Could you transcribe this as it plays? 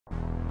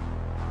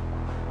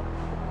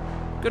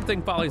Good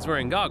thing Polly's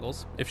wearing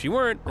goggles. If she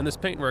weren't, and this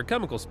paint were a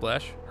chemical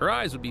splash, her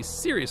eyes would be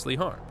seriously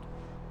harmed.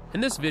 In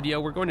this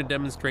video, we're going to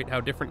demonstrate how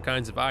different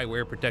kinds of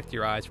eyewear protect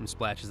your eyes from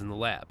splashes in the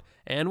lab,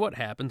 and what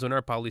happens when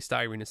our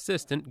polystyrene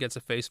assistant gets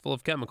a face full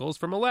of chemicals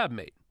from a lab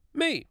mate.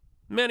 Me,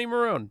 Manny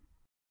Marone.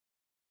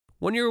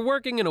 When you're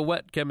working in a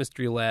wet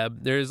chemistry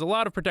lab, there's a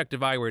lot of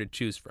protective eyewear to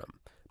choose from,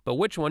 but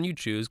which one you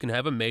choose can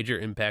have a major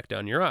impact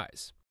on your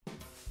eyes.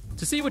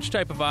 To see which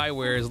type of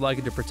eyewear is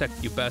likely to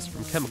protect you best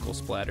from chemical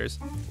splatters,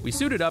 we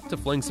suited up to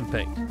fling some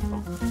paint.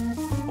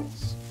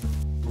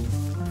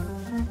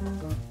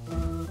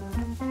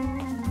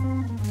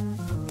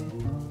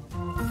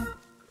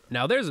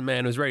 Now there's a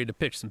man who's ready to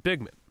pitch some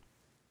pigment.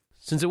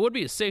 Since it would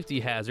be a safety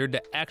hazard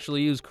to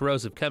actually use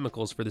corrosive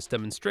chemicals for this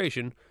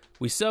demonstration,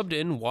 we subbed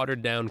in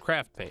watered-down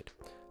craft paint.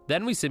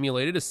 Then we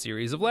simulated a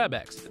series of lab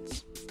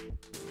accidents.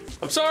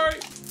 I'm sorry!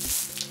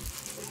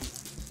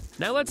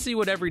 Now let's see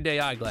what everyday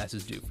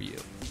eyeglasses do for you.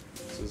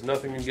 This is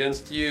nothing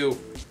against you.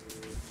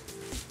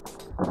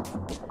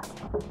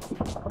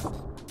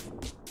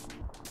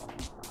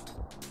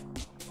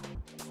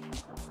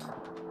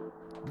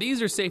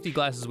 These are safety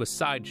glasses with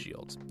side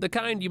shields, the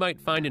kind you might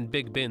find in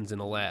big bins in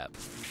a lab.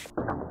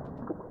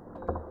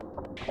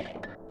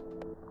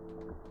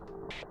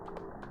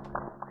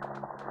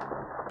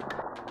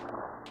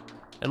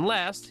 And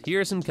last,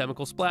 here are some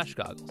chemical splash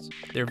goggles.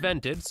 They're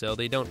vented, so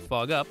they don't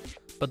fog up,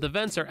 but the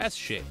vents are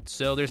S-shaped,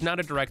 so there's not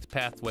a direct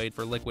pathway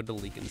for liquid to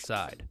leak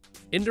inside.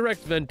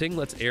 Indirect venting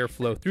lets air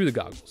flow through the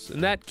goggles,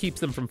 and that keeps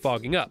them from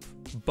fogging up,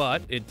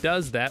 but it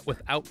does that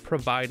without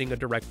providing a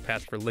direct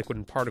path for liquid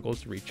and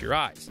particles to reach your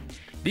eyes.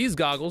 These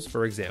goggles,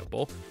 for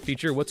example,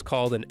 feature what's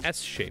called an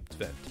S-shaped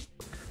vent.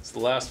 It's the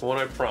last one,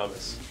 I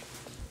promise.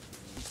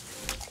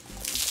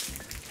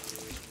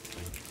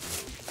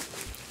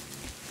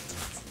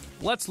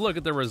 Let's look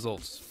at the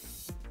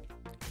results.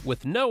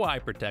 With no eye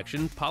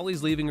protection,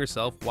 Polly's leaving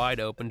herself wide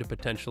open to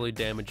potentially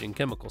damaging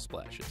chemical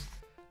splashes.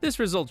 This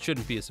result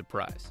shouldn't be a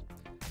surprise.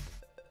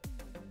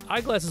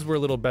 Eyeglasses were a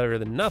little better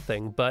than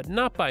nothing, but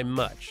not by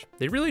much.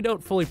 They really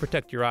don't fully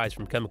protect your eyes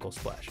from chemical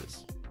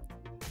splashes.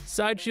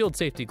 Side shield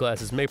safety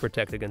glasses may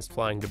protect against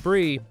flying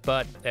debris,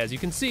 but as you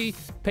can see,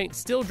 paint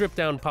still dripped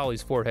down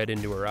Polly's forehead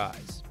into her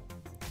eyes.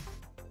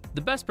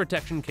 The best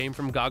protection came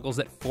from goggles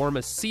that form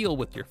a seal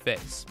with your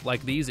face,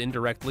 like these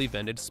indirectly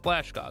vented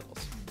splash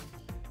goggles.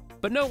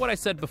 But note what I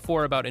said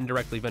before about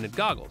indirectly vented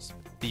goggles.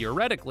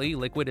 Theoretically,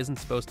 liquid isn't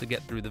supposed to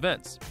get through the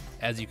vents.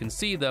 As you can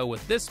see though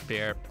with this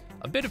pair,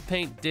 a bit of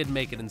paint did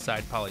make it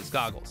inside Polly's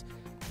goggles.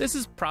 This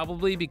is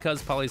probably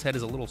because Polly's head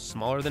is a little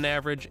smaller than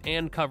average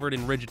and covered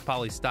in rigid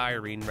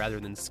polystyrene rather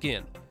than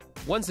skin.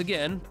 Once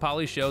again,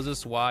 Polly shows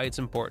us why it's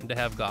important to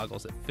have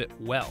goggles that fit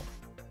well.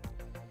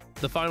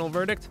 The final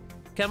verdict?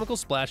 Chemical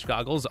splash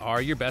goggles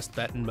are your best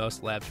bet in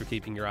most labs for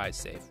keeping your eyes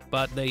safe,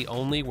 but they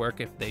only work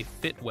if they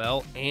fit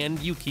well and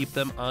you keep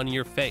them on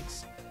your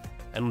face.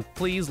 And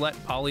please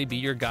let Polly be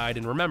your guide,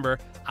 and remember,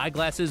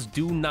 eyeglasses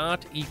do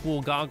not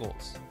equal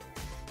goggles.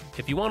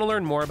 If you want to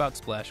learn more about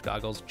splash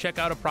goggles, check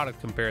out a product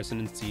comparison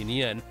in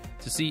C&EN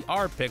to see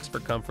our picks for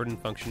comfort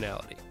and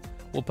functionality.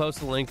 We'll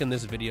post a link in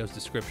this video's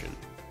description.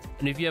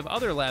 And if you have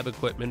other lab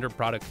equipment or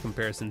product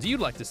comparisons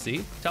you'd like to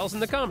see, tell us in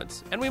the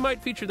comments, and we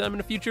might feature them in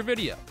a future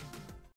video.